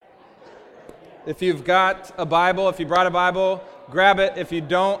If you've got a Bible, if you brought a Bible, grab it. If you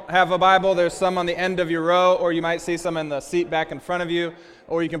don't have a Bible, there's some on the end of your row, or you might see some in the seat back in front of you,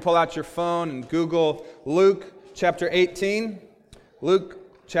 or you can pull out your phone and Google Luke chapter 18. Luke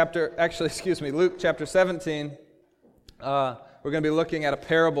chapter 17. We're going to be looking at a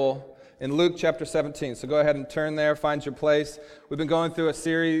parable in Luke chapter 17. So go ahead and turn there, find your place. We've been going through a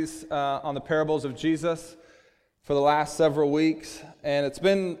series on the parables of Jesus for the last several weeks, and it's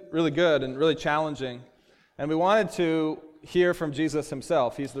been really good and really challenging. And we wanted to hear from Jesus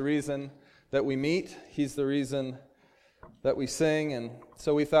himself. He's the reason that we meet. He's the reason that we sing. And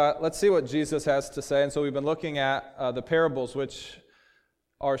so we thought, let's see what Jesus has to say. And so we've been looking at the parables, which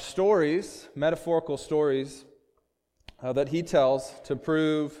are stories, metaphorical stories, that he tells to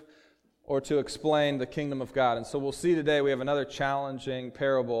prove or to explain the kingdom of God. And so we'll see today we have another challenging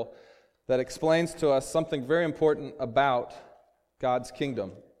parable that explains to us something very important about God's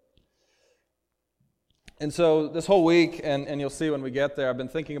kingdom. And so this whole week, and you'll see when we get there, I've been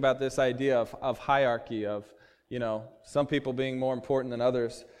thinking about this idea of hierarchy, of, some people being more important than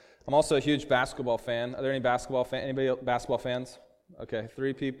others. I'm also a huge basketball fan. Are there any anybody basketball fans? Okay,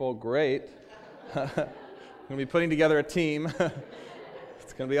 3 people, great. I'm going to be putting together a team.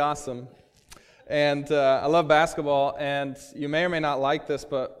 It's going to be awesome. And I love basketball, and you may or may not like this,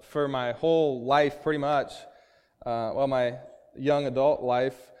 but for my whole life, pretty much, my young adult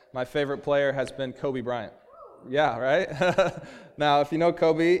life, my favorite player has been Kobe Bryant. Yeah, right? Now, if you know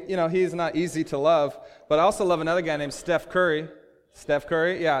Kobe, he's not easy to love, but I also love another guy named Steph Curry. Steph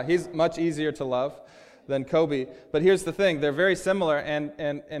Curry, yeah, he's much easier to love than Kobe. But here's the thing, they're very similar, and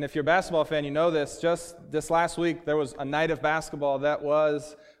if you're a basketball fan, you know this. Just this last week, there was a night of basketball that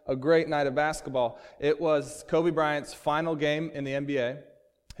was a great night of basketball. It was Kobe Bryant's final game in the NBA.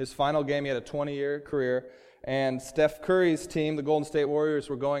 His final game, he had a 20-year career, and Steph Curry's team, the Golden State Warriors,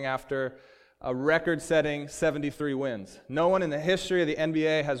 were going after a record-setting 73 wins. No one in the history of the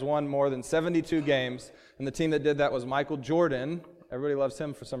NBA has won more than 72 games, and the team that did that was Michael Jordan. Everybody loves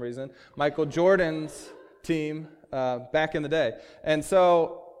him for some reason. Michael Jordan's team back in the day. And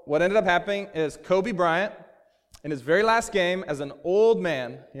so what ended up happening is Kobe Bryant, in his very last game as an old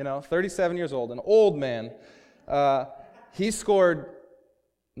man, 37 years old, an old man, he scored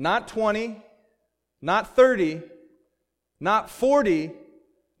not 20, not 30, not 40,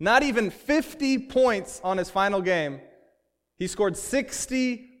 not even 50 points on his final game. He scored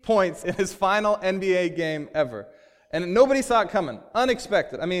 60 points in his final NBA game ever. And nobody saw it coming.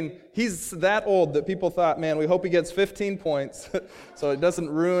 Unexpected. I mean, he's that old that people thought, man, we hope he gets 15 points so it doesn't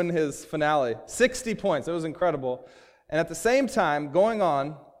ruin his finale. 60 points. It was incredible. And at the same time, going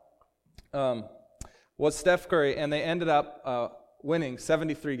on was Steph Curry, and they ended up winning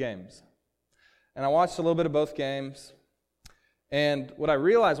 73 games. And I watched a little bit of both games. And what I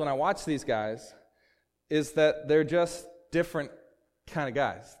realized when I watched these guys is that they're just different kind of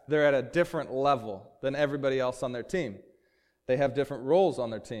guys. They're at a different level than everybody else on their team. They have different roles on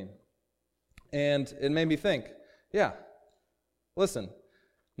their team. And it made me think, listen,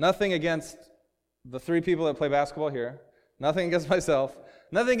 nothing against the 3 people that play basketball here, nothing against myself,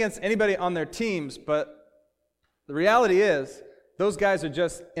 nothing against anybody on their teams, but the reality is those guys are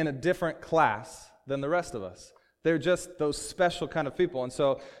just in a different class than the rest of us. They're just those special kind of people. And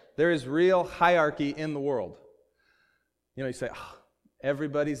so there is real hierarchy in the world. You say,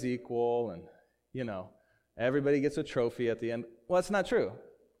 everybody's equal, and, everybody gets a trophy at the end. Well, that's not true.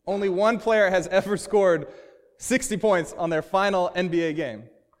 Only one player has ever scored 60 points on their final NBA game.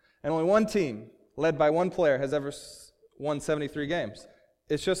 And only one team, led by one player, has ever won 73 games.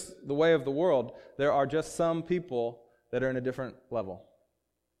 It's just the way of the world. There are just some people that are in a different level.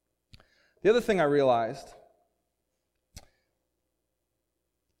 The other thing I realized,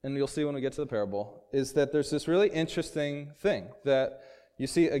 and you'll see when we get to the parable, is that there's this really interesting thing that you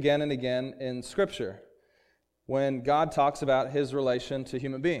see again and again in Scripture when God talks about his relation to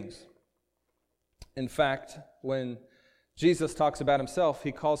human beings. In fact, when Jesus talks about himself,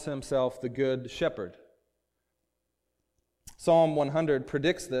 he calls himself the Good Shepherd. Psalm 100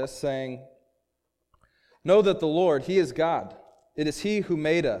 predicts this, saying, "Know that the Lord, he is God. It is he who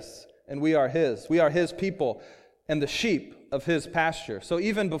made us, and we are his. We are his people and the sheep of his pasture." So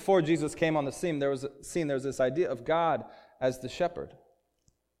even before Jesus came on the scene, there was this idea of God as the shepherd.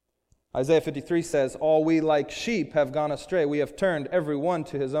 Isaiah 53 says, "All we like sheep have gone astray. We have turned every one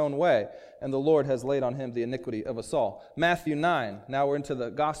to his own way, and the Lord has laid on him the iniquity of us all." Matthew 9, now we're into the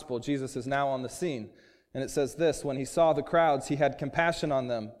gospel. Jesus is now on the scene. And it says this, "When he saw the crowds, he had compassion on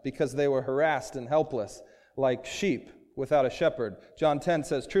them because they were harassed and helpless like sheep without a shepherd. John 10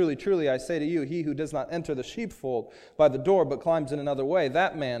 says, "Truly, truly, I say to you, he who does not enter the sheepfold by the door, but climbs in another way,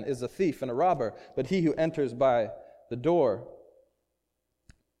 that man is a thief and a robber. But he who enters by the door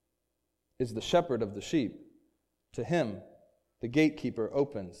is the shepherd of the sheep. To him the gatekeeper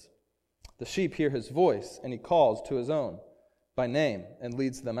opens. The sheep hear his voice, and he calls to his own by name and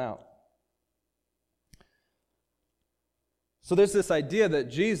leads them out." So there's this idea that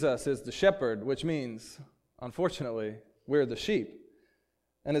Jesus is the shepherd, which means, unfortunately, we're the sheep.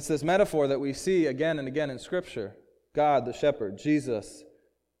 And it's this metaphor that we see again and again in Scripture. God, the shepherd. Jesus,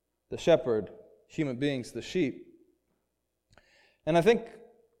 the shepherd. Human beings, the sheep. And I think,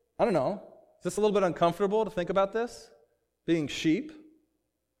 I don't know, is this a little bit uncomfortable to think about this? Being sheep,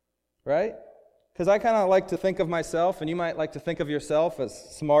 right? Because I kind of like to think of myself, and you might like to think of yourself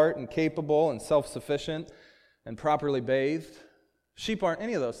as smart and capable and self-sufficient and properly bathed. Sheep aren't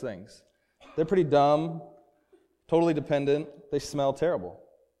any of those things. They're pretty dumb, totally dependent. They smell terrible.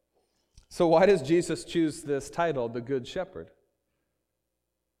 So why does Jesus choose this title, the Good Shepherd?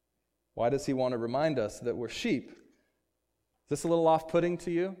 Why does he want to remind us that we're sheep? Is this a little off-putting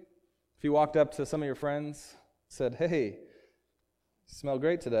to you? If you walked up to some of your friends, said, "Hey, you smell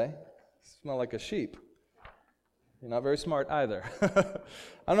great today. You smell like a sheep. You're not very smart either." I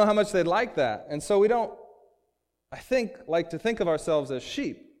don't know how much they'd like that. And so we don't, I think, like to think of ourselves as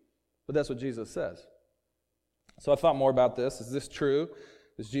sheep, but that's what Jesus says. So I thought more about this. Is this true?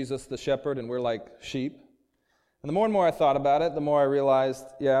 Is Jesus the shepherd and we're like sheep? And the more I thought about it, the more I realized,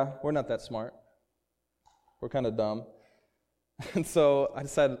 yeah, we're not that smart. We're kind of dumb. And so I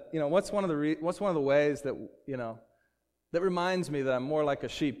decided, what's one of the ways that, that reminds me that I'm more like a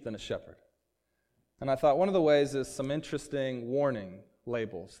sheep than a shepherd? And I thought one of the ways is some interesting warning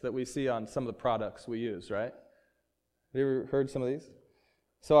labels that we see on some of the products we use, right? Have you ever heard some of these?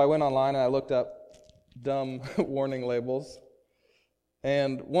 So I went online and I looked up dumb warning labels.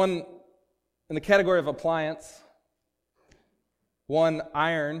 And one, in the category of appliance, one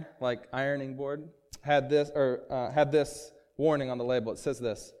iron, like ironing board, had this warning on the label. It says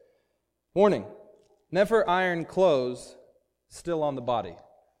this: "Warning, never iron clothes still on the body."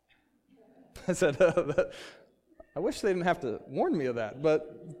 I said, I wish they didn't have to warn me of that,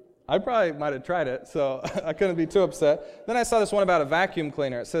 but I probably might have tried it, so I couldn't be too upset. Then I saw this one about a vacuum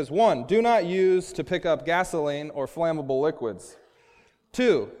cleaner. It says, 1, do not use to pick up gasoline or flammable liquids.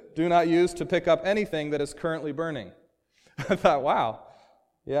 2, do not use to pick up anything that is currently burning. I thought, wow,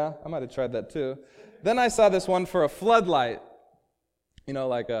 yeah, I might have tried that too. Then I saw this one for a floodlight,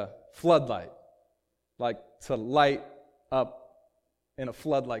 like a floodlight, like to light up in a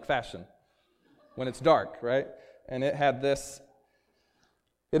flood-like fashion when it's dark, right? And it had this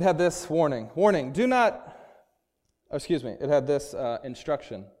warning. Warning, it had this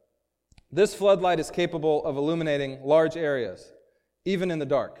instruction. This floodlight is capable of illuminating large areas, even in the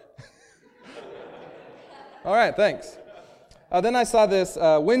dark. All right, thanks. Then I saw this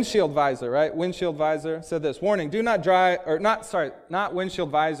windshield visor, right? Windshield visor said this: warning, do not drive, not windshield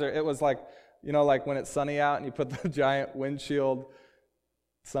visor. It was like, like when it's sunny out and you put the giant windshield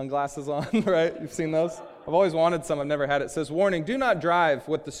sunglasses on, right? You've seen those? I've always wanted some. I've never had it. It says, warning, do not drive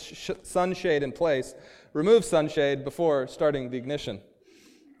with the sunshade in place. Remove sunshade before starting the ignition.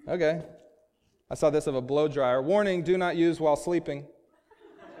 Okay. I saw this of a blow dryer. Warning, do not use while sleeping.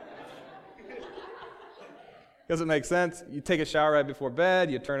 Doesn't make sense. You take a shower right before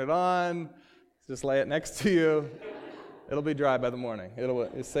bed, you turn it on, just lay it next to you. It'll be dry by the morning. It'll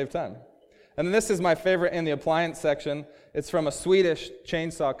save time. And then this is my favorite in the appliance section. It's from a Swedish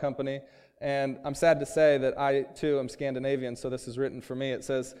chainsaw company, and I'm sad to say that I, too, am Scandinavian, so this is written for me. It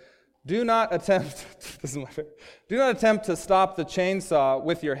says, do not attempt to stop the chainsaw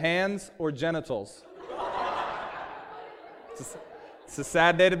with your hands or genitals. It's a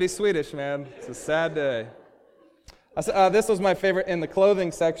sad day to be Swedish, man. It's a sad day. This was my favorite in the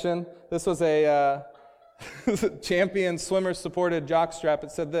clothing section. This was a Champion swimmer-supported jockstrap.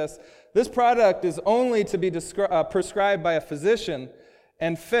 It said this: this product is only to be prescribed by a physician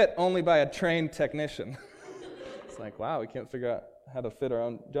and fit only by a trained technician. It's like, wow, we can't figure out how to fit our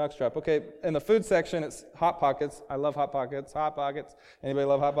own jockstrap. Okay, in the food section, it's Hot Pockets. I love Hot Pockets. Hot Pockets. Anybody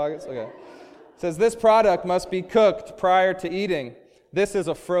love Hot Pockets? Okay. It says, this product must be cooked prior to eating. This is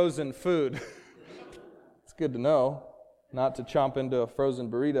a frozen food. It's good to know not to chomp into a frozen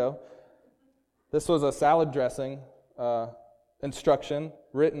burrito. This was a salad dressing instruction.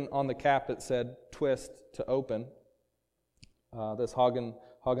 Written on the cap, it said, twist to open. This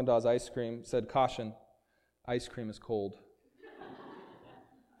Haagen-Dazs ice cream said, caution, ice cream is cold.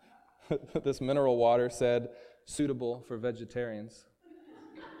 This mineral water said, suitable for vegetarians.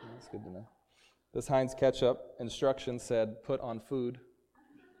 That's good to know. This Heinz ketchup instruction said, put on food.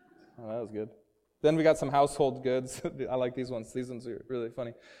 Oh, that was good. Then we got some household goods. I like these ones. These ones are really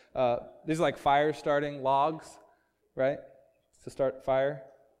funny. These are like fire-starting logs, right? To start fire.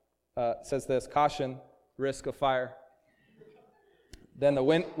 It says this, caution, risk of fire. Then the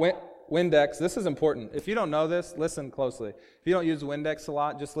Windex. This is important. If you don't know this, listen closely. If you don't use Windex a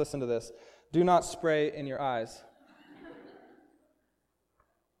lot, just listen to this. Do not spray in your eyes.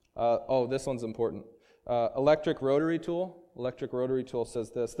 This one's important. Electric rotary tool. Electric rotary tool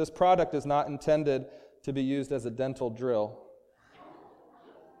says this. This product is not intended to be used as a dental drill.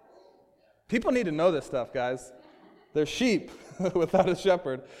 People need to know this stuff, guys. They're sheep without a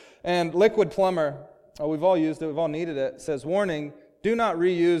shepherd. And liquid plumber, we've all used it, we've all needed it, says, warning, do not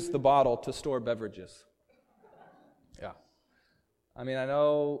reuse the bottle to store beverages. Yeah. I mean, I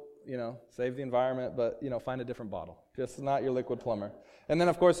know, save the environment, but, find a different bottle. Just not your liquid plumber. And then,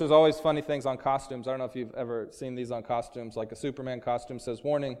 of course, there's always funny things on costumes. I don't know if you've ever seen these on costumes. Like a Superman costume says,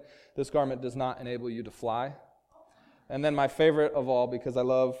 warning, this garment does not enable you to fly. And then my favorite of all, because I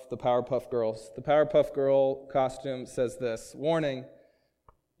love the Powerpuff Girls, the Powerpuff Girl costume says this, warning,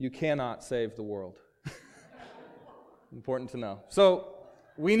 you cannot save the world. Important to know. So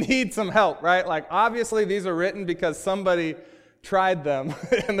we need some help, right? Like, obviously, these are written because somebody tried them,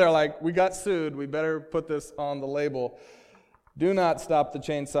 and they're like, we got sued, we better put this on the label. Do not stop the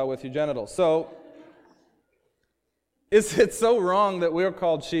chainsaw with your genitals. So, is it so wrong that we're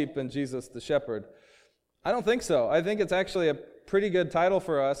called sheep and Jesus the shepherd? I don't think so. I think it's actually a pretty good title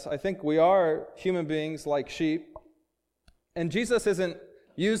for us. I think we are human beings like sheep. And Jesus isn't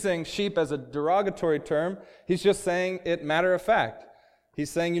using sheep as a derogatory term. He's just saying it matter of fact. He's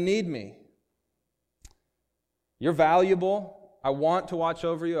saying you need me. You're valuable. I want to watch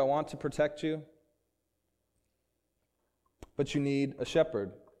over you. I want to protect you. But you need a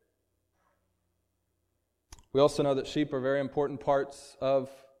shepherd. We also know that sheep are very important parts of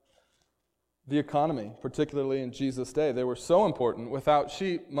the economy, particularly in Jesus' day. They were so important. Without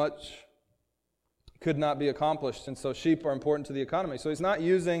sheep, much could not be accomplished, and so sheep are important to the economy. So he's not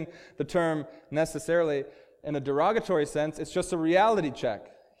using the term necessarily in a derogatory sense. It's just a reality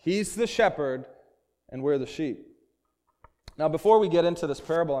check. He's the shepherd, and we're the sheep. Now, before we get into this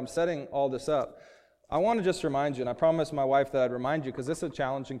parable, I'm setting all this up. I want to just remind you, and I promised my wife that I'd remind you because this is a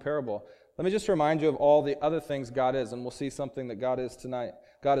challenging parable. Let me just remind you of all the other things God is, and we'll see something that God is tonight.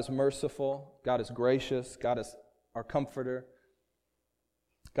 God is merciful. God is gracious. God is our comforter.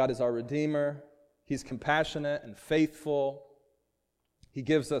 God is our redeemer. He's compassionate and faithful. He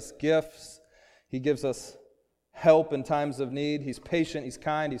gives us gifts. He gives us help in times of need. He's patient. He's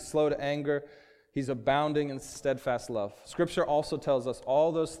kind. He's slow to anger. He's abounding in steadfast love. Scripture also tells us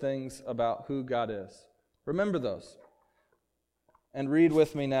all those things about who God is. Remember those. And read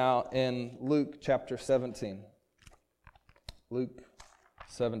with me now in Luke chapter 17. Luke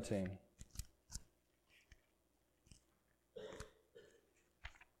 17.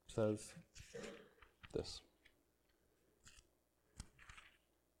 Says this.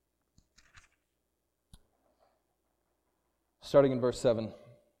 Starting in verse 7.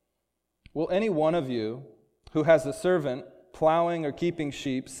 Will any one of you who has a servant plowing or keeping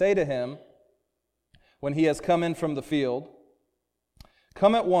sheep say to him, when he has come in from the field,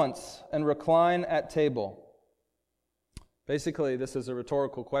 come at once and recline at table? Basically, this is a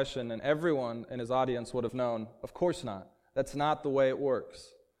rhetorical question, and everyone in his audience would have known, of course not. That's not the way it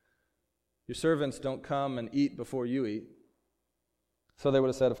works. Your servants don't come and eat before you eat. So they would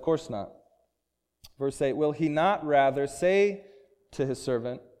have said, of course not. Verse 8, will he not rather say to his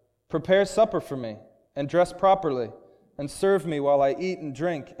servant, prepare supper for me, and dress properly, and serve me while I eat and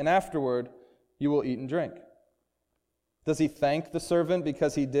drink, and afterward you will eat and drink? Does he thank the servant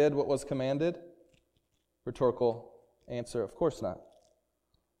because he did what was commanded? Rhetorical answer, of course not.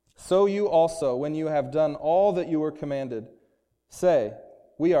 So you also, when you have done all that you were commanded, say,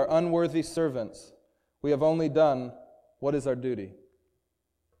 we are unworthy servants. We have only done what is our duty.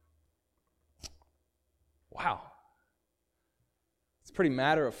 Wow. It's pretty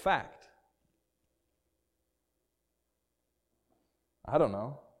matter of fact. I don't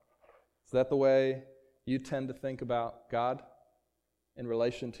know. Is that the way you tend to think about God in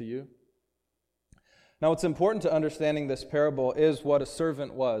relation to you? Now, what's important to understanding this parable is what a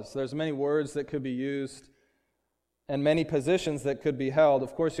servant was. There's many words that could be used and many positions that could be held.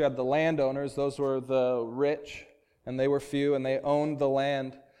 Of course, you had the landowners. Those were the rich, and they were few, and they owned the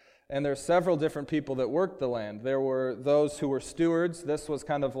land. And there are several different people that worked the land. There were those who were stewards. This was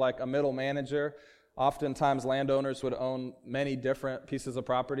kind of like a middle manager. Oftentimes, landowners would own many different pieces of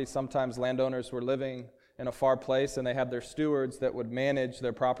property. Sometimes landowners were living in a far place, and they had their stewards that would manage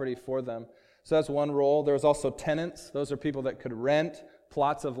their property for them. So that's one role. There was also tenants. Those are people that could rent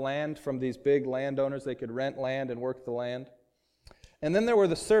plots of land from these big landowners. They could rent land and work the land. And then there were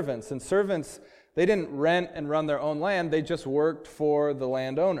the servants. And servants, they didn't rent and run their own land. They just worked for the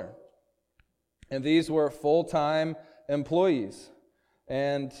landowner. And these were full-time employees.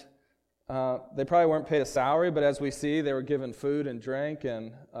 And they probably weren't paid a salary, but as we see, they were given food and drink,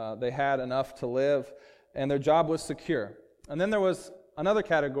 and they had enough to live, and their job was secure. And then there was another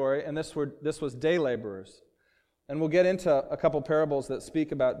category, and this was day laborers. And we'll get into a couple parables that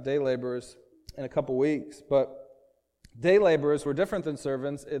speak about day laborers in a couple weeks, but day laborers were different than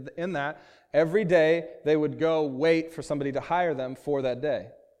servants in that every day they would go wait for somebody to hire them for that day.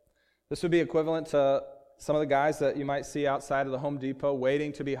 This would be equivalent to some of the guys that you might see outside of the Home Depot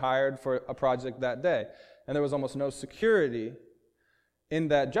waiting to be hired for a project that day. And there was almost no security in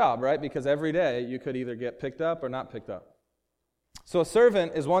that job, right? Because every day you could either get picked up or not picked up. So a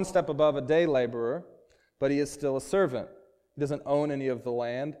servant is one step above a day laborer, but he is still a servant. He doesn't own any of the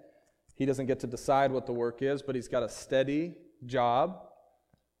land. He doesn't get to decide what the work is, but he's got a steady job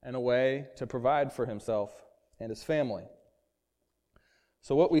and a way to provide for himself and his family.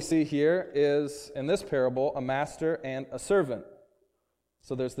 So what we see here is, in this parable, a master and a servant.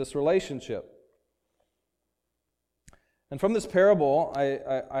 So there's this relationship. And from this parable,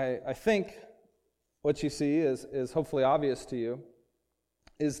 I think what you see is hopefully obvious to you,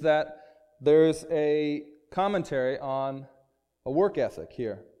 is that there's a commentary on a work ethic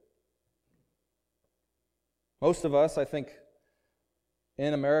here. Most of us, I think,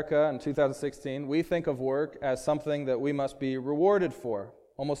 in America in 2016, we think of work as something that we must be rewarded for,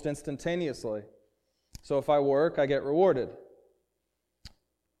 almost instantaneously. So if I work, I get rewarded.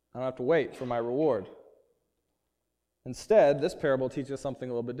 I don't have to wait for my reward. Instead, this parable teaches something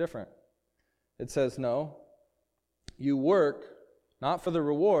a little bit different. It says, no, you work not for the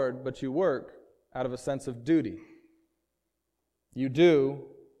reward, but you work out of a sense of duty. You do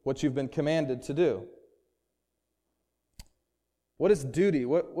what you've been commanded to do. What is duty?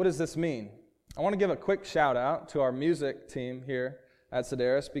 What does this mean? I want to give a quick shout out to our music team here at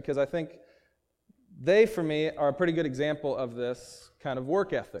Sideris, because I think they, for me, are a pretty good example of this kind of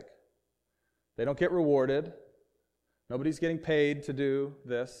work ethic. They don't get rewarded. Nobody's getting paid to do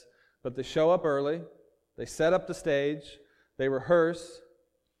this, but they show up early, they set up the stage, they rehearse,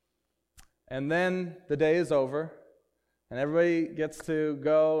 and then the day is over, and everybody gets to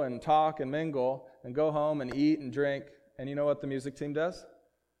go and talk and mingle and go home and eat and drink. And you know what the music team does?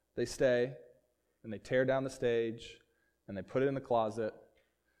 They stay, and they tear down the stage, and they put it in the closet,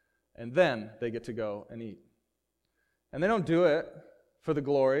 and then they get to go and eat. And they don't do it for the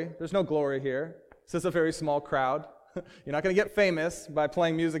glory. There's no glory here. This is a very small crowd. You're not going to get famous by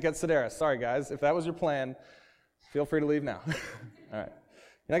playing music at Sideris. Sorry, guys. If that was your plan, feel free to leave now. All right.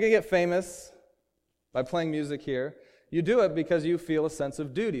 You're not going to get famous by playing music here. You do it because you feel a sense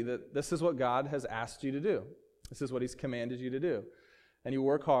of duty, that this is what God has asked you to do. This is what He's commanded you to do. And you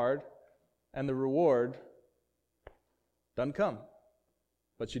work hard, and the reward doesn't come.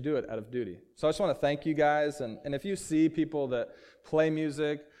 But you do it out of duty. So I just want to thank you guys. And if you see people that play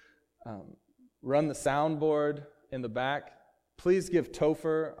music, run the soundboard in the back, please give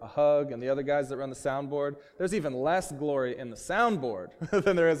Topher a hug and the other guys that run the soundboard. There's even less glory in the soundboard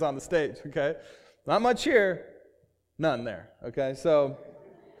than there is on the stage, okay? Not much here, none there, okay? So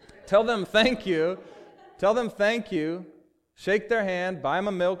tell them thank you. Tell them thank you. Shake their hand, buy them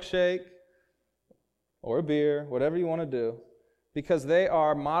a milkshake or a beer, whatever you want to do, because they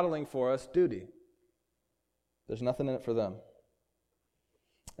are modeling for us duty. There's nothing in it for them.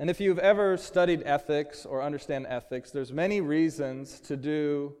 And if you've ever studied ethics or understand ethics, there's many reasons to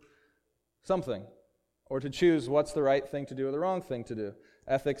do something or to choose what's the right thing to do or the wrong thing to do.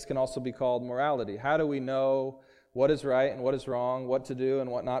 Ethics can also be called morality. How do we know what is right and what is wrong, what to do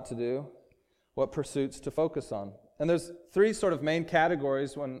and what not to do, what pursuits to focus on? And there's three sort of main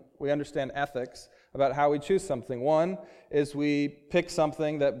categories when we understand ethics about how we choose something. One is we pick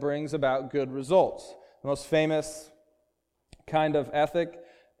something that brings about good results. The most famous kind of ethic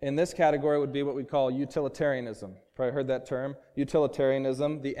in this category would be what we call utilitarianism. Probably heard that term.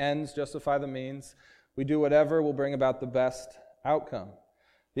 Utilitarianism, the ends justify the means. We do whatever will bring about the best outcome.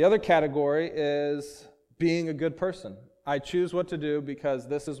 The other category is being a good person. I choose what to do because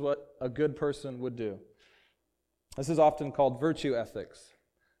this is what a good person would do. This is often called virtue ethics.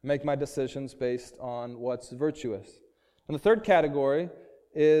 I make my decisions based on what's virtuous. And the third category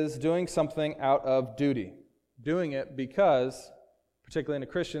is doing something out of duty. Doing it because, particularly in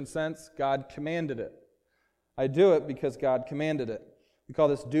a Christian sense, God commanded it. I do it because God commanded it. We call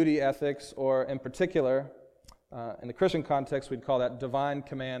this duty ethics, or in particular, in the Christian context, we'd call that divine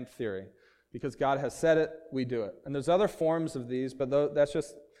command theory. Because God has said it, we do it. And there's other forms of these, but that's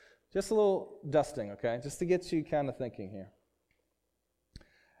just a little dusting, okay? Just to get you kind of thinking here.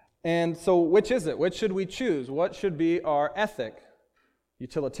 And so which is it? Which should we choose? What should be our ethic?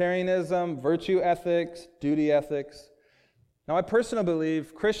 Utilitarianism, virtue ethics, duty ethics. Now, I personally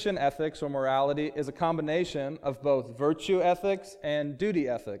believe Christian ethics or morality is a combination of both virtue ethics and duty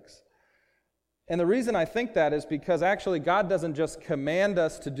ethics. And the reason I think that is because actually God doesn't just command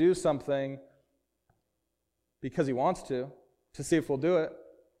us to do something because He wants to see if we'll do it.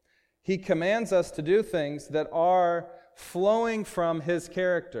 He commands us to do things that are flowing from His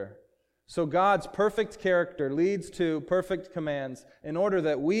character. So God's perfect character leads to perfect commands in order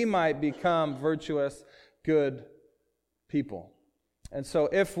that we might become virtuous, good people. And so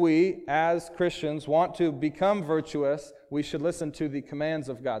if we, as Christians, want to become virtuous, we should listen to the commands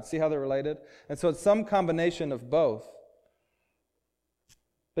of God. See how they're related? And so it's some combination of both.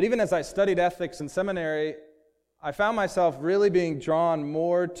 But even as I studied ethics in seminary, I found myself really being drawn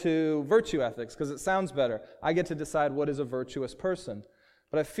more to virtue ethics because it sounds better. I get to decide what is a virtuous person.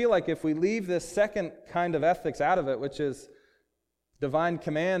 But I feel like if we leave this second kind of ethics out of it, which is divine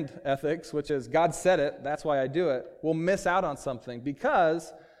command ethics, which is God said it, that's why I do it, we'll miss out on something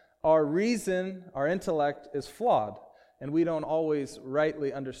because our reason, our intellect is flawed, and we don't always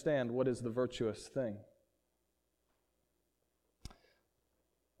rightly understand what is the virtuous thing.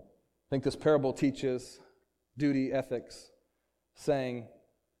 I think this parable teaches duty ethics, saying,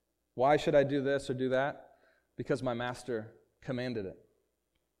 why should I do this or do that? Because my master commanded it.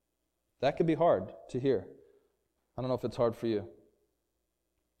 That could be hard to hear. I don't know if it's hard for you.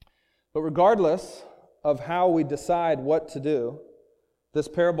 But regardless of how we decide what to do, this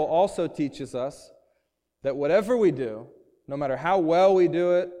parable also teaches us that whatever we do, no matter how well we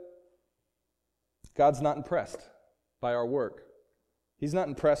do it, God's not impressed by our work. He's not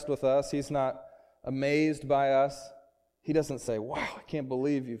impressed with us. He's not amazed by us. He doesn't say, wow, I can't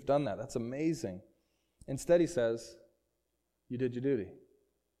believe you've done that. That's amazing. Instead, He says, you did your duty.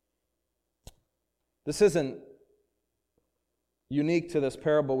 This isn't unique to this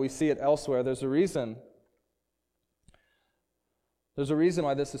parable. We see it elsewhere. There's a reason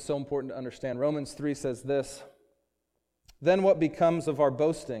why this is so important to understand. Romans 3 says this, then what becomes of our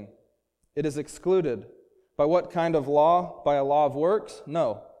boasting? It is excluded. By what kind of law? By a law of works?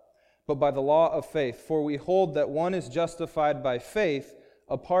 No, but by the law of faith. For we hold that one is justified by faith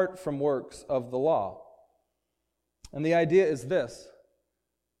apart from works of the law. And the idea is this.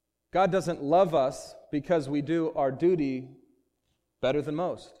 God doesn't love us because we do our duty better than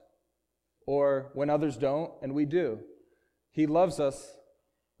most, or when others don't and we do. He loves us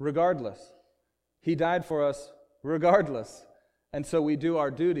regardless. He died for us regardless. And so we do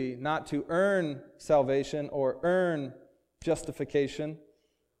our duty not to earn salvation or earn justification,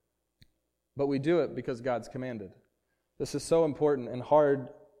 but we do it because God's commanded. This is so important and hard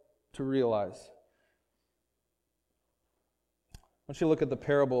to realize. I want you to look at the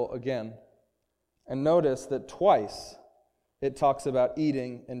parable again and notice that twice it talks about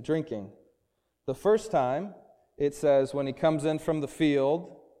eating and drinking. The first time it says, when he comes in from the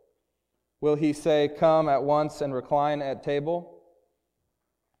field, will he say, come at once and recline at table?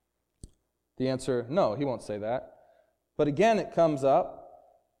 The answer, no, he won't say that. But again it comes up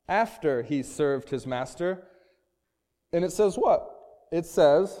after he's served his master, and it says what? It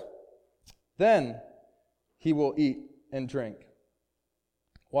says, then he will eat and drink.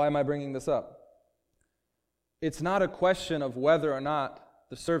 Why am I bringing this up? It's not a question of whether or not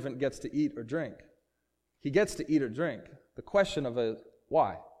the servant gets to eat or drink. He gets to eat or drink. The question of it is,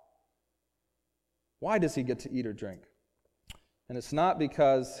 why? Why does he get to eat or drink? And it's not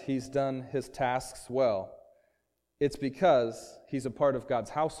because he's done his tasks well. It's because he's a part of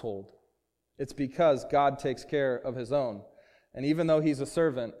God's household. It's because God takes care of his own. And even though he's a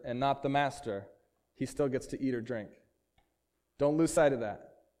servant and not the master, he still gets to eat or drink. Don't lose sight of that.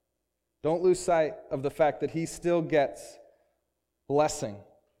 Don't lose sight of the fact that he still gets blessing.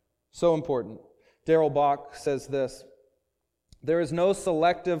 So important. Darrell Bach says this, there is no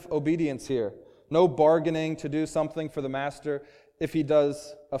selective obedience here, no bargaining to do something for the master if he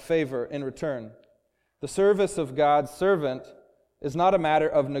does a favor in return. The service of God's servant is not a matter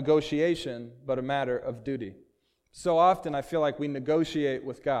of negotiation, but a matter of duty. So often I feel like we negotiate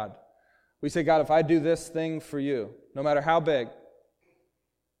with God. We say, God, if I do this thing for you, no matter how big,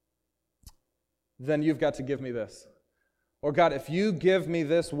 then you've got to give me this. Or God, if you give me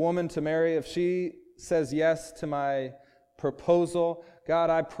this woman to marry, if she says yes to my proposal,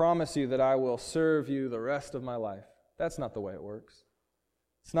 God, I promise you that I will serve you the rest of my life. That's not the way it works.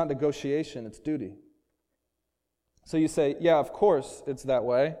 It's not negotiation, it's duty. So you say, yeah, of course it's that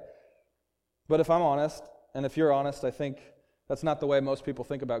way. But if I'm honest, and if you're honest, I think that's not the way most people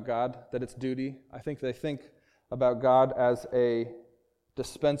think about God, that it's duty. I think they think about God as a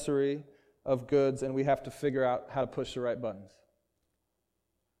dispensary of goods, and we have to figure out how to push the right buttons.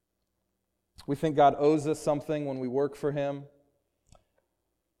 We think God owes us something when we work for Him.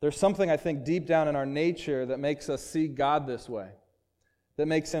 There's something, I think, deep down in our nature that makes us see God this way, that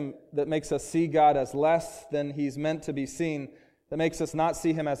makes us see God as less than He's meant to be seen, that makes us not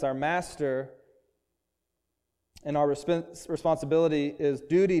see Him as our master, and our responsibility is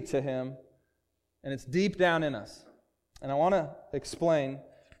duty to Him, and it's deep down in us. And I want to explain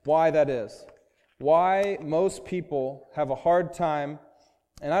why that is. Why most people have a hard time,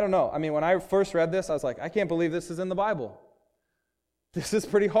 and I don't know, when I first read this, I was like, I can't believe this is in the Bible. This is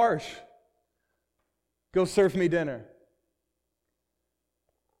pretty harsh. Go serve me dinner.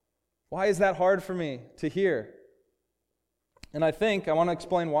 Why is that hard for me to hear? And I think I want to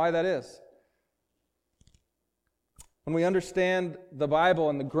explain why that is. When we understand the Bible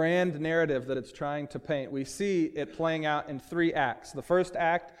and the grand narrative that it's trying to paint, we see it playing out in 3 acts. The first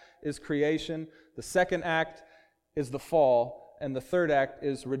act is creation, the second act is the fall, and the third act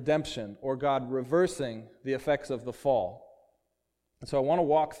is redemption, or God reversing the effects of the fall. And so I want to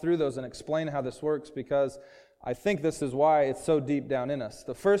walk through those and explain how this works, because I think this is why it's so deep down in us.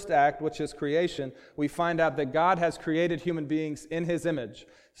 The first act, which is creation, we find out that God has created human beings in His image.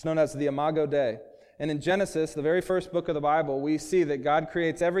 It's known as the Imago Dei. And in Genesis, the very first book of the Bible, we see that God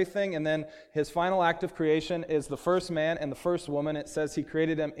creates everything, and then His final act of creation is the first man and the first woman. It says He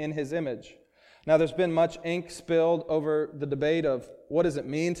created them in His image. Now, there's been much ink spilled over the debate of what does it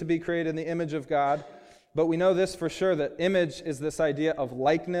mean to be created in the image of God, but we know this for sure, that image is this idea of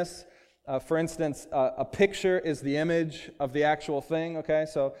likeness. For instance, a picture is the image of the actual thing, okay?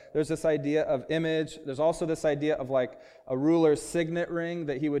 So there's this idea of image. There's also this idea of like a ruler's signet ring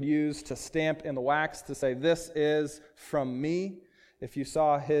that he would use to stamp in the wax to say, this is from me. If you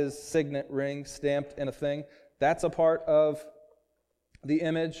saw his signet ring stamped in a thing, that's a part of the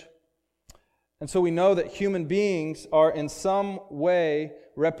image. And so we know that human beings are in some way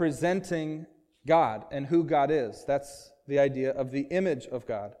representing God and who God is. That's the idea of the image of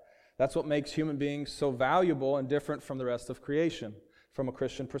God. That's what makes human beings so valuable and different from the rest of creation from a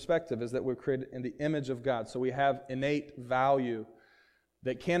Christian perspective, is that we're created in the image of God. So we have innate value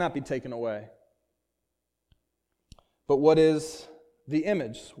that cannot be taken away. But what is the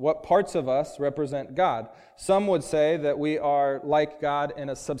image? What parts of us represent God? Some would say that we are like God in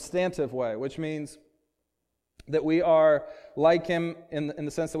a substantive way, which means that we are like Him in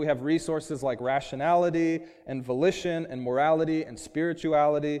the sense that we have resources like rationality and volition and morality and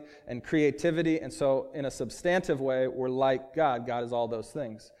spirituality and creativity. And so in a substantive way, we're like God. God is all those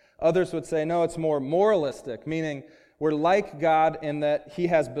things. Others would say, no, it's more moralistic, meaning we're like God in that He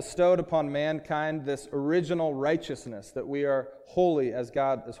has bestowed upon mankind this original righteousness, that we are holy as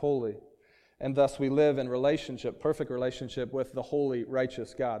God is holy. And thus we live in relationship, perfect relationship with the holy,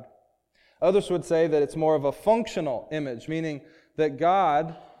 righteous God. Others would say that it's more of a functional image, meaning that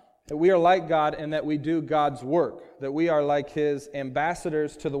we are like God in that we do God's work, that we are like His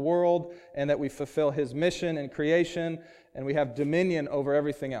ambassadors to the world, and that we fulfill His mission in creation, and we have dominion over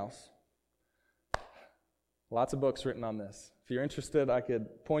everything else. Lots of books written on this. If you're interested, I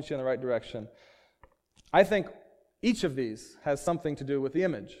could point you in the right direction. I think each of these has something to do with the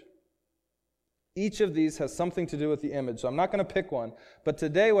image. Each of these has something to do with the image. So I'm not going to pick one. But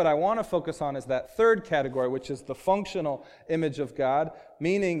today what I want to focus on is that third category, which is the functional image of God,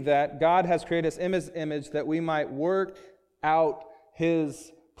 meaning that God has created us in His image that we might work out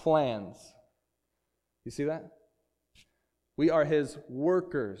His plans. You see that? We are His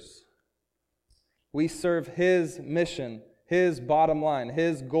workers. We serve His mission, His bottom line,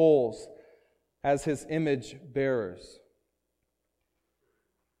 His goals as His image bearers.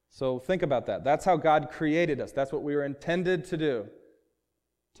 So think about that. That's how God created us. That's what we were intended to do,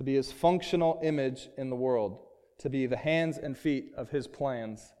 to be His functional image in the world, to be the hands and feet of His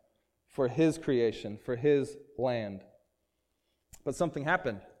plans for His creation, for His land. But something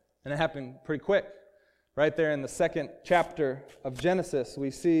happened, and it happened pretty quick. Right there in the second chapter of Genesis,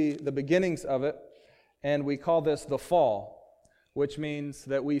 we see the beginnings of it, and we call this the fall, which means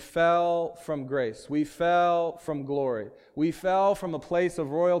that we fell from grace. We fell from glory. We fell from a place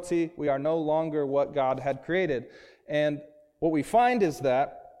of royalty. We are no longer what God had created. And what we find is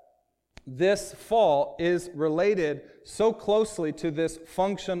that this fall is related so closely to this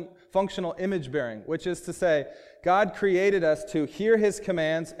functional image bearing, which is to say, God created us to hear His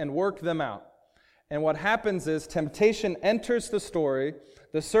commands and work them out. And what happens is temptation enters the story.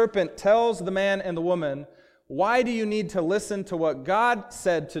 The serpent tells the man and the woman Why do you need to listen to what God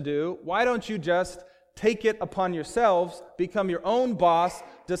said to do? Why don't you just take it upon yourselves, become your own boss,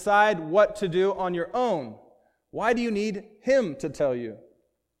 decide what to do on your own? Why do you need him to tell you?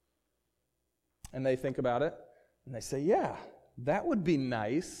 And they think about it, and they say, yeah, that would be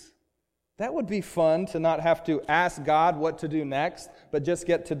nice. That would be fun to not have to ask God what to do next, but just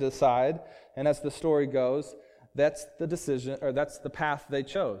get to decide. And as the story goes, that's the decision, or that's the path they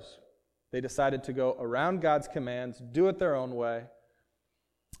chose. They decided to go around God's commands, do it their own way,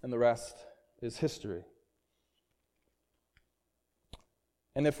 and the rest is history.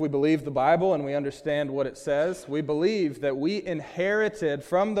 And if we believe the Bible and we understand what it says, we believe that we inherited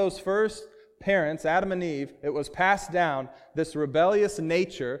from those first parents, Adam and Eve, it was passed down, this rebellious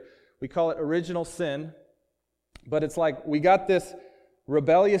nature. We call it original sin, but it's like we got this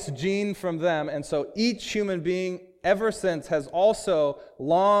rebellious gene from them, and so each human being ever since has also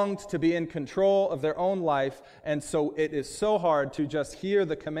longed to be in control of their own life, and so it is so hard to just hear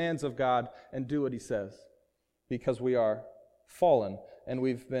the commands of God and do what he says, because we are fallen, and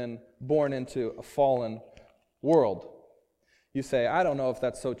we've been born into a fallen world. You say, I don't know if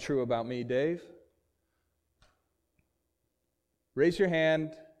that's so true about me, Dave. Raise your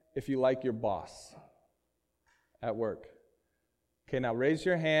hand if you like your boss at work. Okay, now raise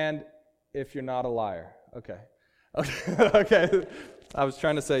your hand if you're not a liar. Okay. Okay. I was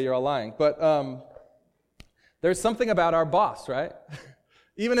trying to say you're all lying. But there's something about our boss, right?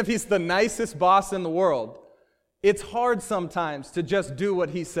 Even if he's the nicest boss in the world, it's hard sometimes to just do what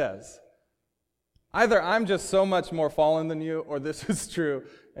he says. Either I'm just so much more fallen than you, or this is true,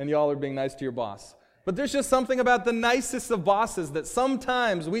 and y'all are being nice to your boss. But there's just something about the nicest of bosses that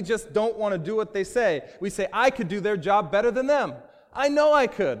sometimes we just don't want to do what they say. We say, I could do their job better than them. I know I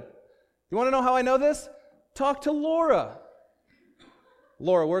could. You want to know how I know this? Talk to Laura.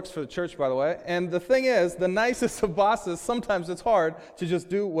 Laura works for the church, by the way. And the thing is, the nicest of bosses, sometimes it's hard to just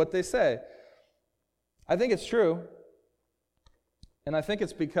do what they say. I think it's true. And I think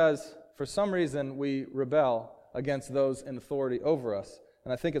it's because, for some reason, we rebel against those in authority over us.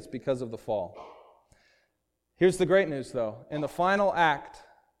 And I think it's because of the fall. Here's the great news, though. In the final act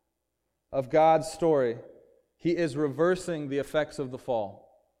of God's story, he is reversing the effects of the fall.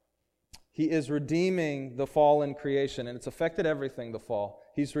 He is redeeming the fall in creation, and it's affected everything, the fall.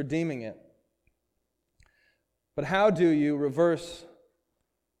 He's redeeming it. But how do you reverse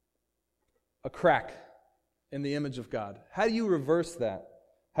a crack in the image of God? How do you reverse that?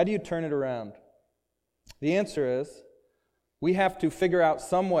 How do you turn it around? The answer is, we have to figure out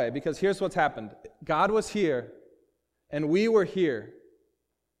some way, because here's what's happened. God was here, and we were here.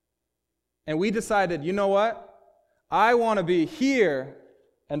 And we decided, you know what? I want to be here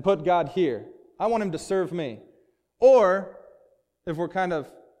and put God here. I want him to serve me. Or, if we're kind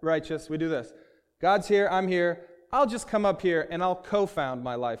of righteous, we do this. God's here, I'm here. I'll just come up here and I'll co-found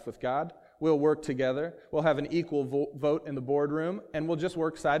my life with God. We'll work together. We'll have an equal vote in the boardroom, and we'll just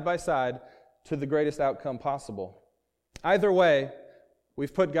work side by side to the greatest outcome possible. Either way,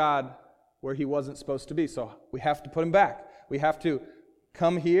 we've put God where he wasn't supposed to be, so we have to put him back. We have to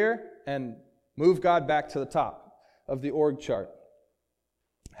come here and move God back to the top of the org chart.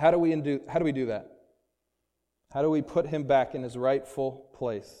 How do we do that? How do we put him back in his rightful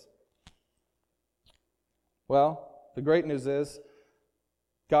place? Well, the great news is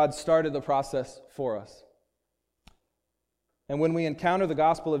God started the process for us. And when we encounter the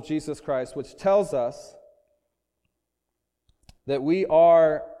gospel of Jesus Christ, which tells us that we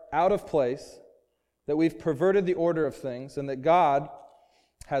are out of place, that we've perverted the order of things, and that God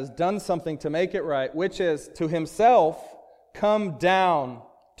has done something to make it right, which is to himself come down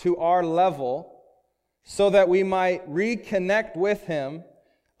to our level so that we might reconnect with him,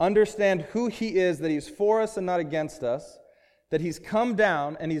 understand who he is, that he's for us and not against us, that he's come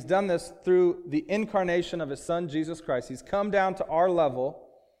down, and he's done this through the incarnation of his Son, Jesus Christ. He's come down to our level,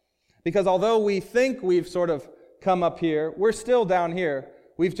 because although we think we've sort of come up here, we're still down here.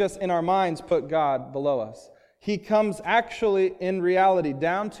 We've just, in our minds, put God below us. He comes actually, in reality,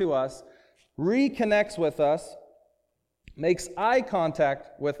 down to us, reconnects with us, makes eye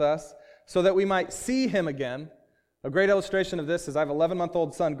contact with us, so that we might see him again. A great illustration of this is I have an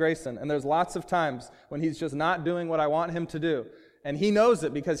 11-month-old son, Grayson, and there's lots of times when he's just not doing what I want him to do. And he knows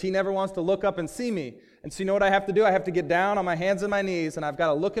it because he never wants to look up and see me. And so you know what I have to do? I have to get down on my hands and my knees, and I've got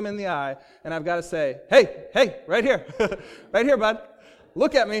to look him in the eye, and I've got to say, hey, right here. Right here, bud.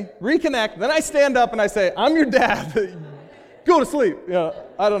 Look at me, reconnect. Then I stand up and I say, I'm your dad. Go to sleep.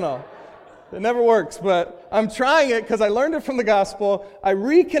 I don't know. It never works, but I'm trying it because I learned it from the gospel. I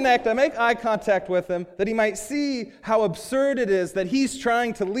reconnect, I make eye contact with him that he might see how absurd it is that he's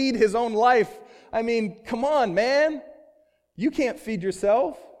trying to lead his own life. I mean, come on, man. You can't feed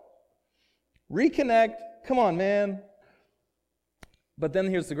yourself. Reconnect. Come on, man. But then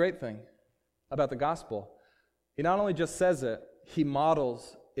here's the great thing about the gospel. He not only just says it, he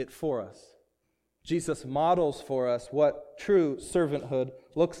models it for us. Jesus models for us what true servanthood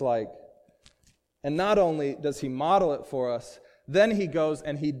looks like. And not only does he model it for us, then he goes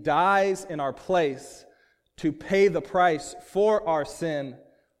and he dies in our place to pay the price for our sin,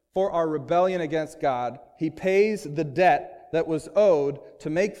 for our rebellion against God. He pays the debt that was owed to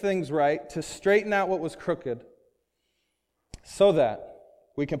make things right, to straighten out what was crooked, so that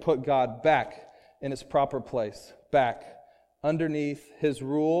we can put God back in his proper place, back underneath his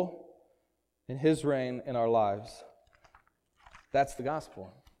rule and his reign in our lives. That's the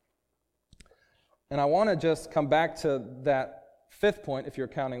gospel. And I want to just come back to that fifth point, if you're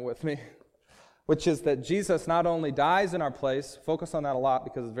counting with me, which is that Jesus not only dies in our place, focus on that a lot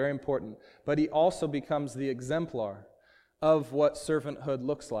because it's very important, but he also becomes the exemplar of what servanthood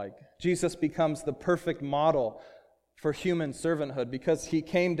looks like. Jesus becomes the perfect model for human servanthood because he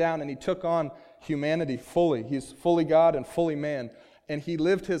came down and he took on humanity fully. He's fully God and fully man. And he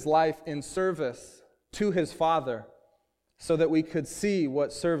lived his life in service to his Father so that we could see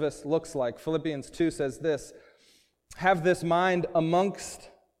what service looks like. Philippians 2 says this, "Have this mind amongst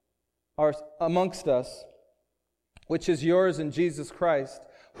us, which is yours in Jesus Christ,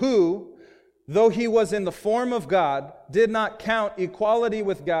 who, though he was in the form of God, did not count equality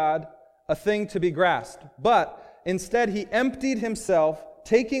with God a thing to be grasped, but instead he emptied himself,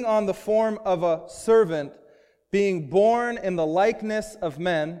 taking on the form of a servant, being born in the likeness of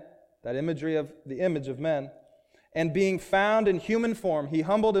men," that imagery of the image of men, "and being found in human form, he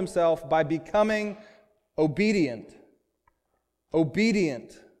humbled himself by becoming obedient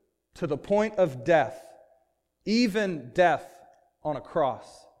to the point of death, even death on a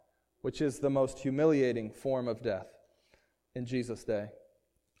cross," which is the most humiliating form of death in Jesus' day.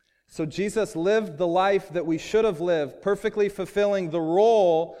 So Jesus lived the life that we should have lived, perfectly fulfilling the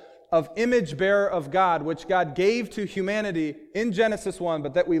role of image bearer of God, which God gave to humanity in Genesis 1,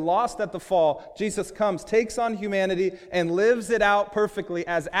 but that we lost at the fall. Jesus comes, takes on humanity, and lives it out perfectly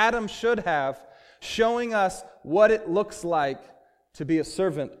as Adam should have, showing us what it looks like to be a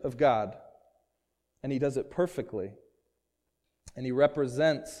servant of God. And he does it perfectly. And he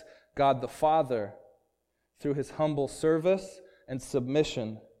represents God the Father through his humble service and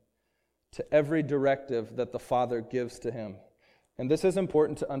submission to every directive that the Father gives to him. And this is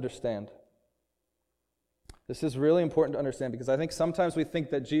important to understand. This is really important to understand because I think sometimes we think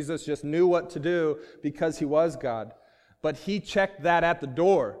that Jesus just knew what to do because he was God. But he checked that at the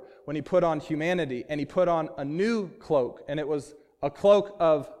door when he put on humanity and he put on a new cloak. And it was a cloak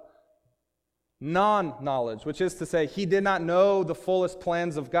of non-knowledge, which is to say he did not know the fullest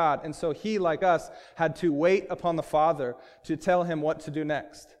plans of God. And so he, like us, had to wait upon the Father to tell him what to do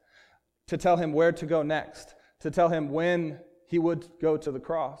next, to tell him where to go next, to tell him when he would go to the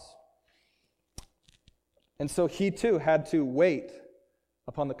cross. And so he too had to wait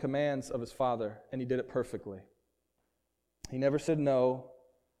upon the commands of his Father, and he did it perfectly. He never said no.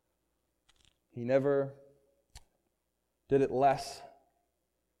 He never did it less.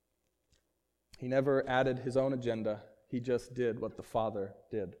 He never added his own agenda. He just did what the Father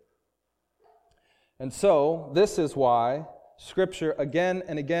did. And so, this is why Scripture again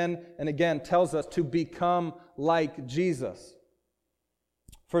and again and again tells us to become like Jesus.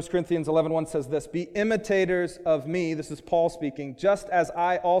 1 Corinthians 11:1 says this, "Be imitators of me," this is Paul speaking, "just as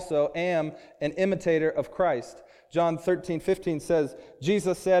I also am an imitator of Christ." John 13:15 says,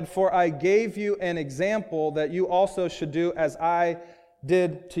 Jesus said, "For I gave you an example that you also should do as I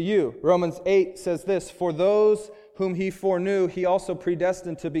did to you." Romans 8 says this, "For those whom he foreknew, he also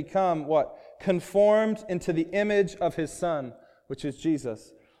predestined to become," what? "Conformed into the image of his Son," which is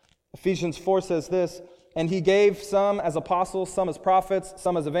Jesus. Ephesians 4 says this, "And he gave some as apostles, some as prophets,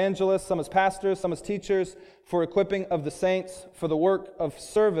 some as evangelists, some as pastors, some as teachers, for equipping of the saints, for the work of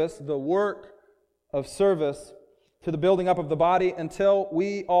service," "to the building up of the body, until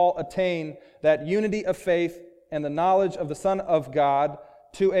we all attain that unity of faith and the knowledge of the Son of God,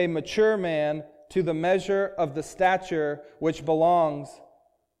 to a mature man, to the measure of the stature which belongs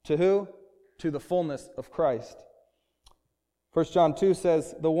to who? To the fullness of Christ." 1 John 2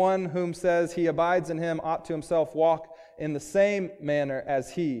 says, "The one whom says he abides in him ought to himself walk in the same manner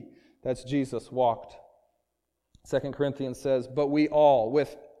as he," that's Jesus, "walked." 2 Corinthians says, "But we all,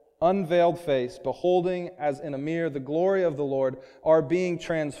 with unveiled face, beholding as in a mirror the glory of the Lord, are being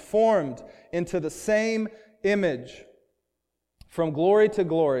transformed into the same image from glory to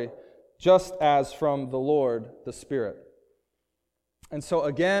glory, just as from the Lord, the Spirit. And so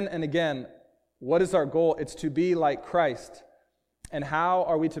again and again, what is our goal? It's to be like Christ. And how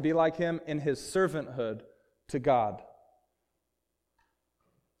are we to be like Him? In His servanthood to God.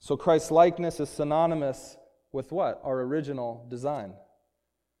 So Christ's likeness is synonymous with what? Our original design.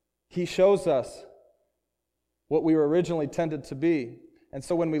 He shows us what we were originally tended to be. And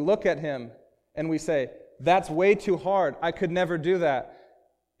so when we look at Him and we say, that's way too hard, I could never do that,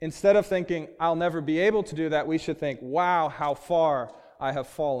 instead of thinking, I'll never be able to do that, we should think, wow, how far I have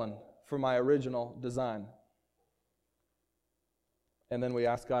fallen from my original design. And then we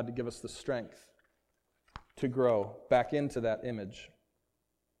ask God to give us the strength to grow back into that image.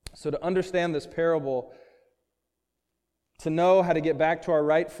 So to understand this parable, to know how to get back to our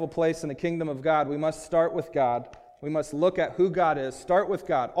rightful place in the kingdom of God, we must start with God. We must look at who God is. Start with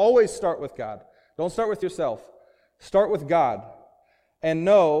God. Always start with God. Don't start with yourself. Start with God. And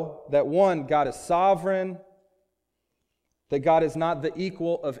know that one, God is sovereign, that God is not the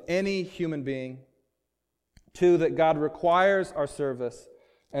equal of any human being. Two, that God requires our service.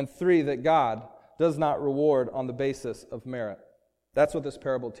 And three, that God does not reward on the basis of merit. That's what this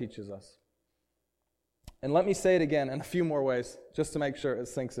parable teaches us. And let me say it again in a few more ways, just to make sure it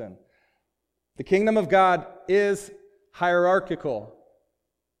sinks in. The kingdom of God is hierarchical.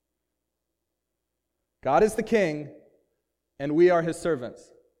 God is the king, and we are His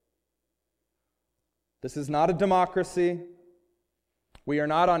servants. This is not a democracy. We are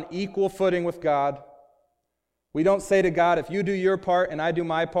not on equal footing with God. We don't say to God, if you do your part and I do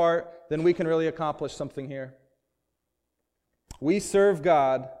my part, then we can really accomplish something here. We serve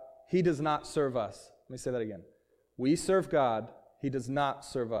God. He does not serve us. Let me say that again. We serve God. He does not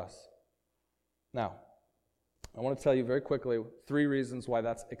serve us. Now, I want to tell you very quickly 3 reasons why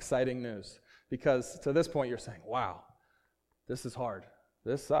that's exciting news. Because to this point you're saying, wow, this is hard.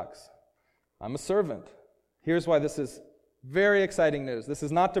 This sucks. I'm a servant. Here's why this is very exciting news. This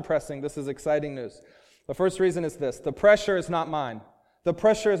is not depressing. This is exciting news. The first reason is this. The pressure is not mine. The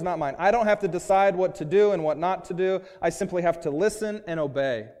pressure is not mine. I don't have to decide what to do and what not to do. I simply have to listen and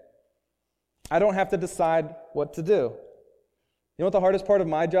obey. I don't have to decide what to do. You know what the hardest part of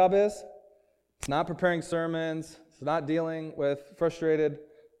my job is? It's not preparing sermons. It's not dealing with frustrated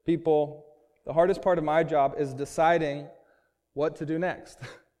people. The hardest part of my job is deciding what to do next.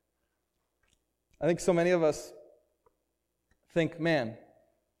 I think so many of us think, man,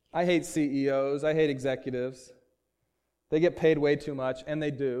 I hate CEOs, I hate executives. They get paid way too much, and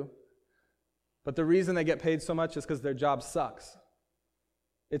they do. But the reason they get paid so much is because their job sucks.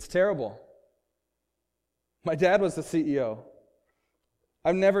 It's terrible. My dad was the CEO.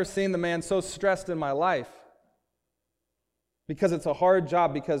 I've never seen the man so stressed in my life. Because it's a hard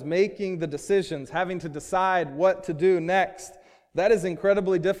job, because making the decisions, having to decide what to do next, that is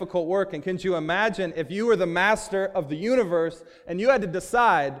incredibly difficult work. And can you imagine if you were the master of the universe and you had to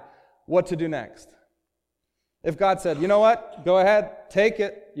decide what to do next? If God said, you know what, go ahead, take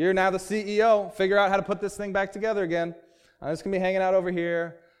it. You're now the CEO. Figure out how to put this thing back together again. I'm just going to be hanging out over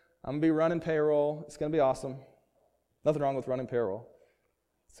here. I'm going to be running payroll. It's going to be awesome. Nothing wrong with running payroll.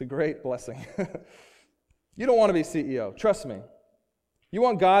 It's a great blessing. You don't want to be CEO. Trust me. You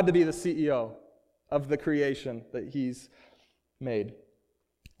want God to be the CEO of the creation that He's made.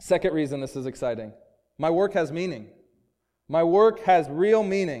 Second reason this is exciting. My work has meaning. My work has real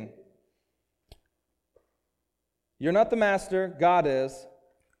meaning. You're not the master. God is.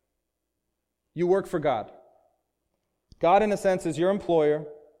 You work for God. God, in a sense, is your employer.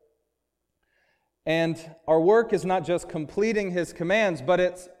 And our work is not just completing His commands, but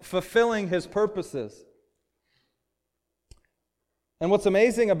it's fulfilling His purposes. And what's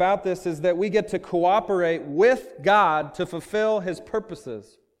amazing about this is that we get to cooperate with God to fulfill His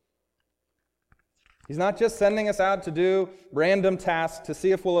purposes. He's not just sending us out to do random tasks to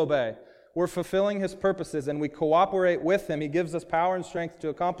see if we'll obey. We're fulfilling His purposes, and we cooperate with Him. He gives us power and strength to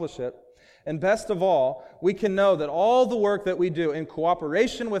accomplish it. And best of all, we can know that all the work that we do in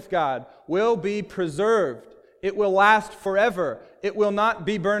cooperation with God will be preserved. It will last forever. It will not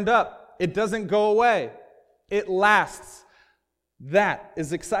be burned up. It doesn't go away. It lasts. That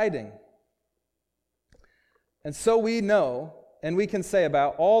is exciting. And so we know, and we can say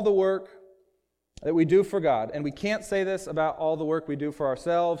about all the work that we do for God, and we can't say this about all the work we do for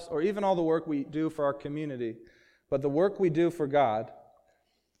ourselves, or even all the work we do for our community, but the work we do for God,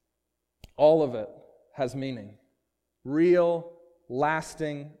 all of it has meaning. Real,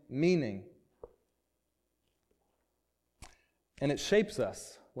 lasting meaning. And it shapes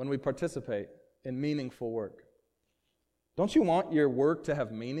us. when we participate in meaningful work? Don't you want your work to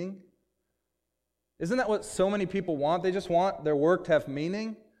have meaning? Isn't that what so many people want? They just want their work to have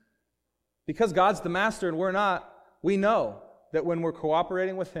meaning. Because God's the master and we're not, we know that when we're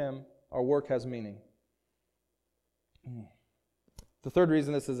cooperating with Him, our work has meaning. The third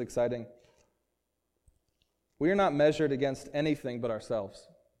reason this is exciting, we are not measured against anything but ourselves.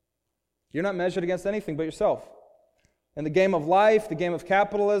 You're not measured against anything but yourself. In the game of life, the game of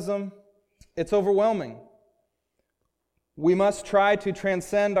capitalism, it's overwhelming. We must try to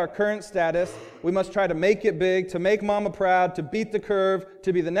transcend our current status. We must try to make it big, to make mama proud, to beat the curve,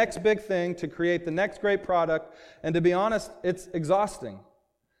 to be the next big thing, to create the next great product. And to be honest, it's exhausting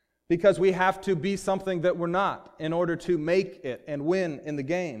because we have to be something that we're not in order to make it and win in the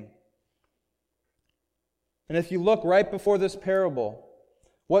game. And if you look right before this parable,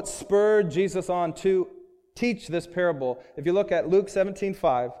 what spurred Jesus on to teach this parable? If you look at Luke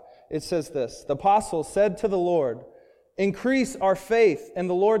 17:5, it says this, "The apostles said to the Lord, 'Increase our faith.' And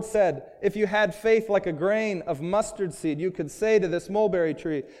the Lord said, 'If you had faith like a grain of mustard seed, you could say to this mulberry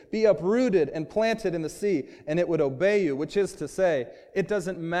tree, be uprooted and planted in the sea, and it would obey you.' Which is to say, it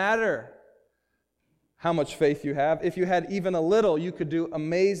doesn't matter how much faith you have. If you had even a little, you could do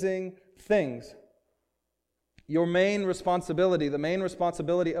amazing things." Your main responsibility, the main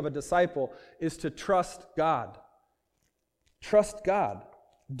responsibility of a disciple, is to trust God. Trust God.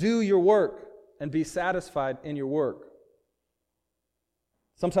 Do your work and be satisfied in your work.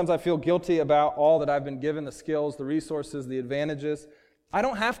 Sometimes I feel guilty about all that I've been given, the skills, the resources, the advantages. I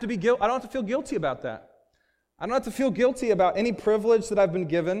don't have to feel guilty about that. I don't have to feel guilty about any privilege that I've been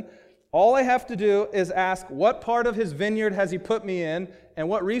given. All I have to do is ask, what part of His vineyard has He put me in, and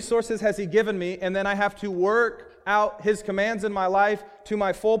what resources has He given me, and then I have to work out His commands in my life to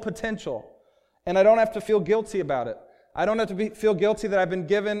my full potential. And I don't have to feel guilty about it. I don't have to feel guilty that I've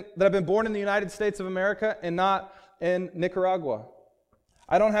been born in the United States of America and not in Nicaragua.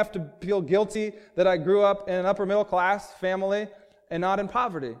 I don't have to feel guilty that I grew up in an upper middle class family and not in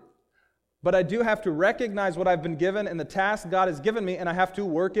poverty. But I do have to recognize what I've been given and the task God has given me, and I have to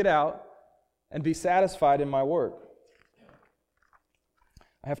work it out and be satisfied in my work.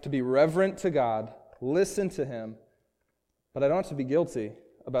 I have to be reverent to God, listen to Him, but I don't have to be guilty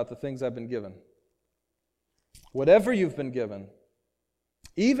about the things I've been given. Whatever you've been given,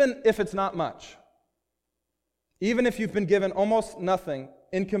 even if it's not much, even if you've been given almost nothing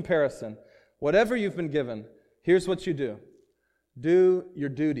in comparison, whatever you've been given, here's what you do. Do your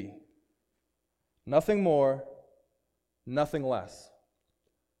duty. Nothing more, nothing less.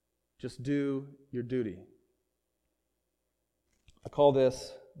 Just do your duty. I call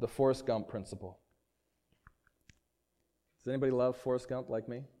this the Forrest Gump principle. Does anybody love Forrest Gump like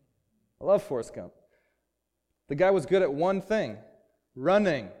me? I love Forrest Gump. The guy was good at one thing,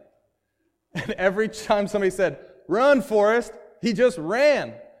 running. And every time somebody said, "Run, Forrest," he just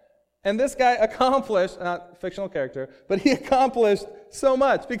ran. And this guy accomplished, not fictional character, but he accomplished so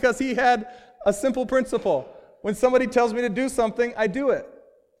much because he had a simple principle. When somebody tells me to do something, I do it.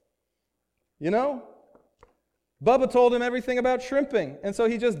 You know? Bubba told him everything about shrimping, and so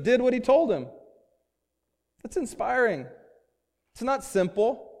he just did what he told him. It's inspiring. It's not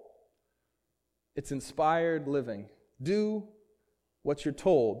simple. It's inspired living. Do what you're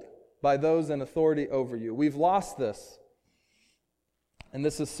told by those in authority over you. We've lost this. And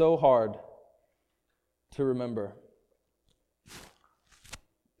this is so hard to remember.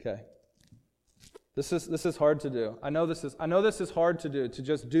 Okay. This is hard to do. I know this is hard to do, to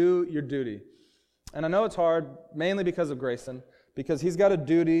just do your duty. And I know it's hard mainly because of Grayson, because he's got a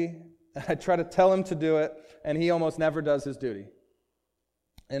duty, and I try to tell him to do it, and he almost never does his duty.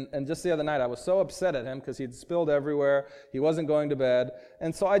 And just the other night, I was so upset at him because he'd spilled everywhere. He wasn't going to bed.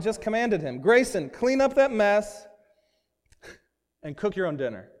 And so I just commanded him, "Grayson, clean up that mess and cook your own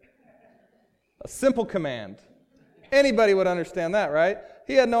dinner." A simple command. Anybody would understand that, right?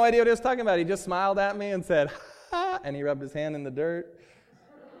 He had no idea what he was talking about. He just smiled at me and said, "Ha," and he rubbed his hand in the dirt.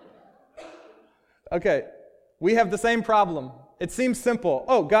 Okay, we have the same problem. It seems simple.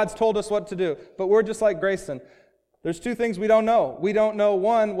 Oh, God's told us what to do. But we're just like Grayson. There's two things we don't know. We don't know,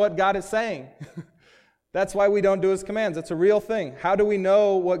 one, what God is saying. That's why we don't do His commands. It's a real thing. How do we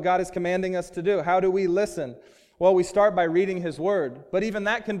know what God is commanding us to do? How do we listen? Well, we start by reading His Word. But even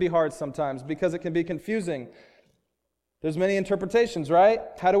that can be hard sometimes because it can be confusing. There's many interpretations, right?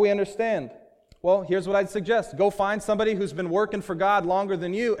 How do we understand? Well, here's what I'd suggest. Go find somebody who's been working for God longer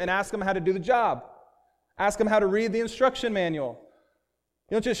than you and ask them how to do the job. Ask them how to read the instruction manual.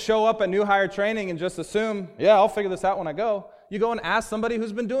 You don't just show up at new hire training and just assume, yeah, I'll figure this out when I go. You go and ask somebody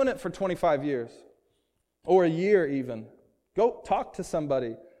who's been doing it for 25 years or a year even. Go talk to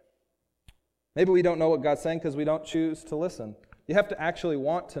somebody. Maybe we don't know what God's saying because we don't choose to listen. You have to actually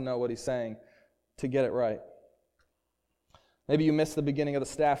want to know what He's saying to get it right. Maybe you missed the beginning of the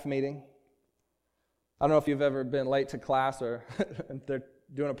staff meeting. I don't know if you've ever been late to class or they're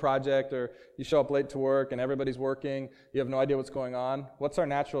doing a project, or you show up late to work and everybody's working. You have no idea what's going on. What's our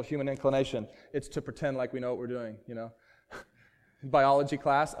natural human inclination? It's to pretend like we know what we're doing, Biology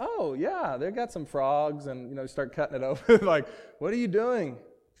class, oh yeah, they've got some frogs, and you start cutting it open. Like, what are you doing?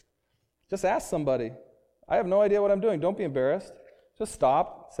 Just ask somebody. I have no idea what I'm doing. Don't be embarrassed. Just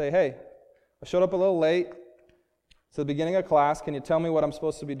stop. Say, hey, I showed up a little late. It's the beginning of class. Can you tell me what I'm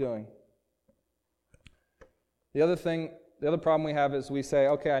supposed to be doing? The other problem we have is we say,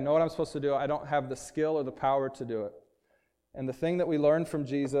 okay, I know what I'm supposed to do. I don't have the skill or the power to do it. And the thing that we learn from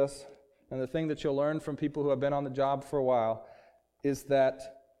Jesus, and the thing that you'll learn from people who have been on the job for a while, is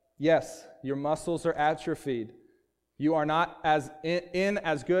that, yes, your muscles are atrophied. You are not as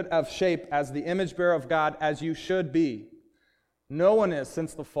good of shape as the image bearer of God as you should be. No one is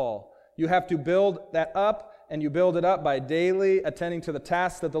since the fall. You have to build that up, and you build it up by daily attending to the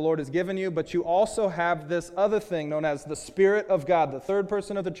tasks that the Lord has given you, but you also have this other thing known as the Spirit of God, the third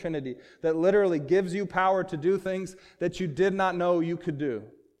person of the Trinity, that literally gives you power to do things that you did not know you could do.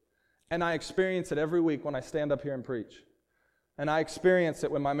 And I experience it every week when I stand up here and preach. And I experience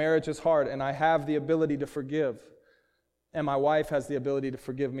it when my marriage is hard and I have the ability to forgive. And my wife has the ability to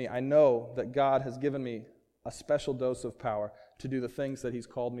forgive me. I know that God has given me a special dose of power to do the things that He's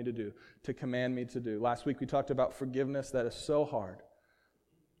called me to do, to command me to do. Last week we talked about forgiveness. That is so hard.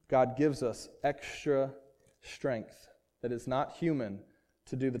 God gives us extra strength that is not human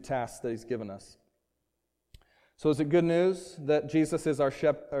to do the tasks that He's given us. So is it good news that Jesus is our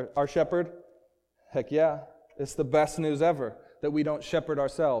shepherd? Heck yeah. It's the best news ever that we don't shepherd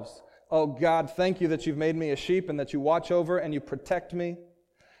ourselves. Oh God, thank you that you've made me a sheep and that you watch over and you protect me.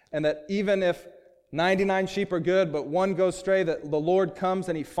 And that even if 99 sheep are good, but one goes stray, that the Lord comes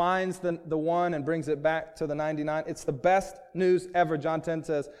and He finds the one and brings it back to the 99. It's the best news ever. John 10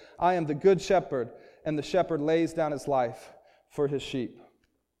 says, I am the good shepherd, and the shepherd lays down his life for his sheep.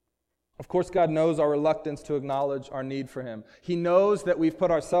 Of course, God knows our reluctance to acknowledge our need for Him. He knows that we've put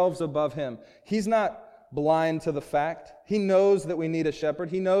ourselves above Him. He's not blind to the fact. He knows that we need a shepherd.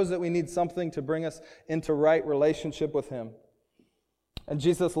 He knows that we need something to bring us into right relationship with Him. And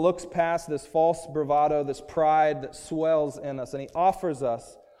Jesus looks past this false bravado, this pride that swells in us, and He offers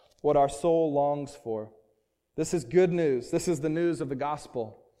us what our soul longs for. This is good news. This is the news of the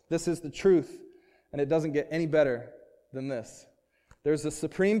gospel. This is the truth, and it doesn't get any better than this. There's a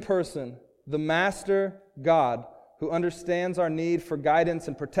supreme person, the Master God, who understands our need for guidance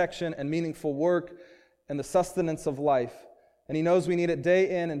and protection and meaningful work and the sustenance of life. And He knows we need it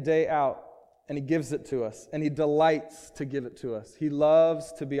day in and day out. And He gives it to us. And He delights to give it to us. He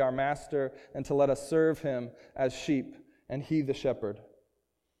loves to be our master and to let us serve Him as sheep, and He the shepherd.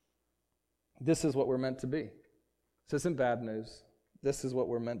 This is what we're meant to be. This isn't bad news. This is what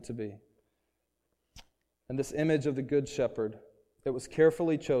we're meant to be. And this image of the good shepherd, it was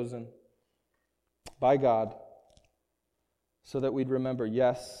carefully chosen by God so that we'd remember,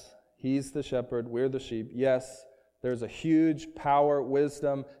 yes, He's the shepherd, we're the sheep. Yes, there's a huge power,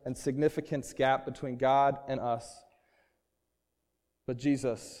 wisdom, and significance gap between God and us. But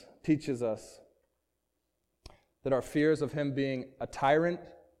Jesus teaches us that our fears of Him being a tyrant,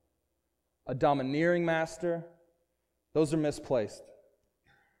 a domineering master, those are misplaced.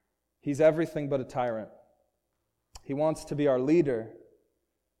 He's everything but a tyrant. He wants to be our leader,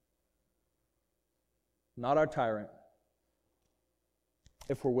 not our tyrant,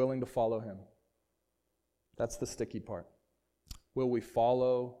 if we're willing to follow Him. That's the sticky part. Will we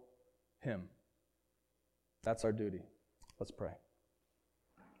follow Him? That's our duty. Let's pray.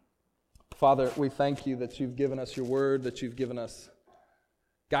 Father, we thank You that You've given us Your word, that You've given us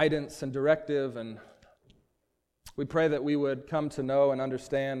guidance and directive, and we pray that we would come to know and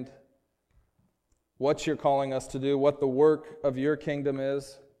understand what You're calling us to do, what the work of Your kingdom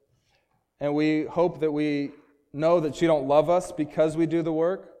is. And we hope that we know that You don't love us because we do the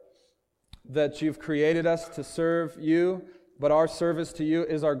work, that You've created us to serve You, but our service to You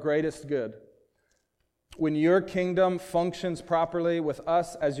is our greatest good. When Your kingdom functions properly with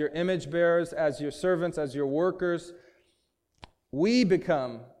us as Your image bearers, as Your servants, as Your workers, we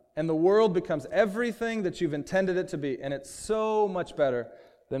become, and the world becomes everything that You've intended it to be, and it's so much better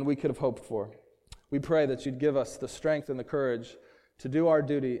than we could have hoped for. We pray that You'd give us the strength and the courage to do our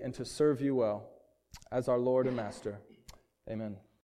duty and to serve You well as our Lord and Master. Amen.